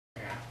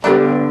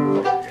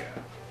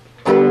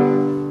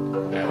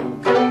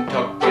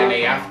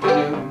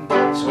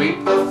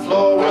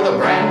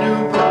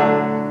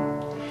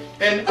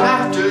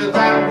after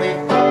that we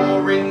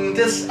pouring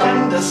this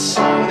and the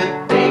song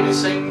that they do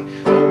sing.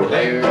 Oh,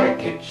 Clare de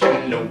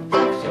Kitchen, no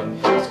books, young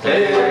folks.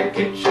 Clare de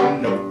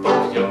Kitchen, no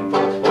books, young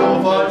folks.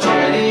 Over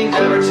Jenny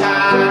never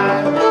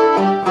tired.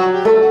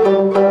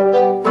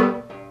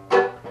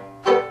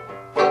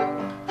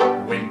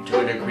 Went to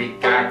the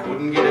creek, I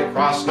couldn't get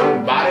across.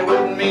 Nobody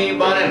with me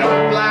but an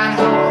old blind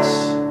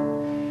horse.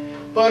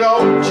 But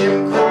old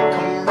Jim Crow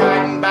come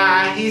riding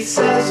by. He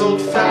says,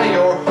 old fella,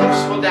 your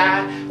horse will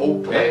die.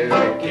 Oh, Clare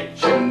de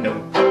Kitchen, no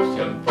books,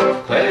 young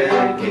folks.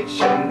 Clare de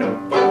Kitchen, no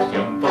books,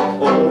 young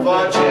folks.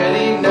 Over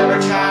Jenny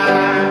never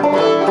tired.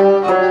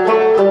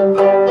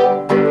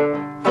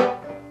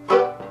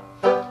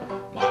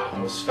 My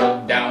horse fell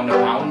down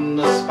upon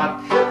the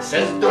spot.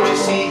 Says, don't you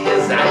see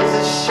his eyes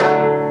are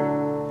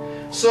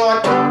shut? So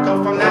I took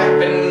off a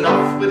knife and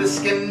off with his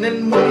skin.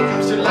 And when he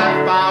comes to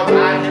life, I'll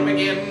ride him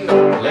again.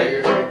 Oh,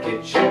 Clare de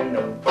Kitchen,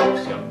 no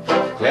books, young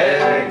folks.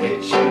 Clare de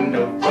Kitchen,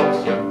 no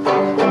books, young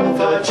folks.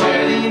 Over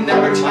Jenny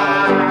never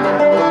tired.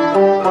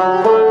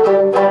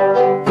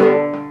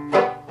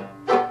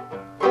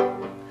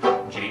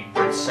 Jenny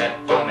Bird sat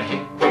on a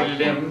hickory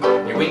limb.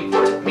 He winked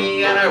at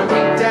me and I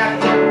winked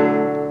at him.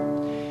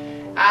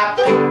 I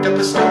picked up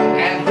a stone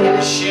and hit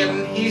his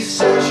shin. He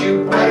says,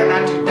 you better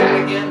not do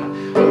that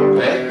again. Oh,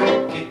 Clare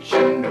de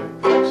Kitchen, no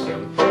books,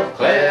 young folks.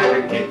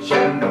 Clare de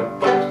Kitchen, no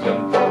books,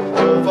 young folks.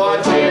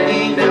 Over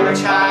Jenny never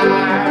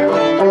tired.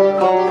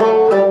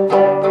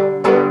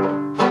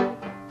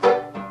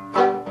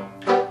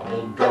 A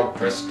bulldog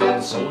dressed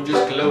in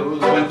soldier's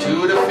clothes went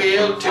to the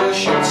field to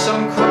shoot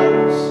some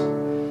crows.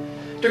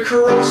 The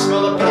crows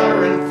smell the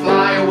powder and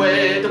fly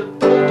away. The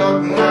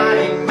bulldog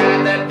mighty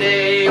mad that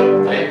day.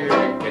 Oh, Clare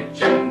de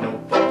Kitchen, no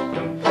books,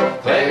 young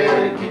folks.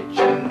 Clare de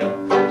Kitchen, no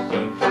books,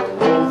 young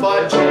folks.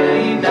 Over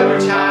Jenny never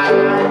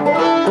tired.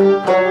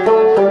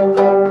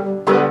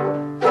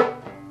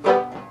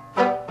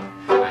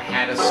 I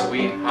had a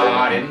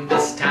sweetheart in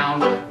this town,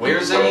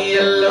 wears a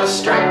yellow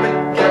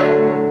striped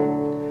gown.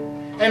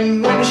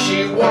 And when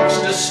she walks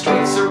the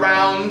streets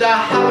around, a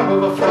holler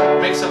of a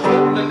float makes a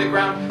hole in the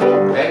ground.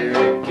 Oh, Clare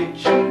de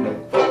Kitchen, no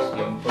books,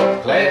 young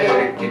folks. Clare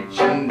de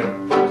Kitchen, no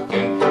books,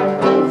 young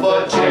folks.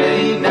 Over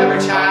Jenny never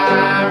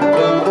tired.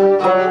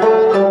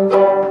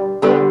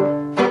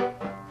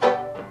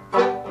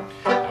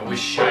 I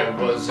wish I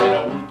was an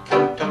old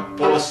Kentucky,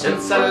 for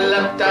since I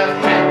left I've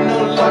had no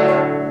luck.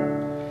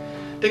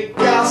 The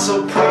gals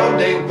so proud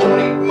they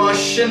won't eat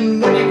mush,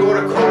 and when you go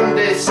to court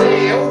they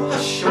say, oh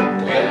hush.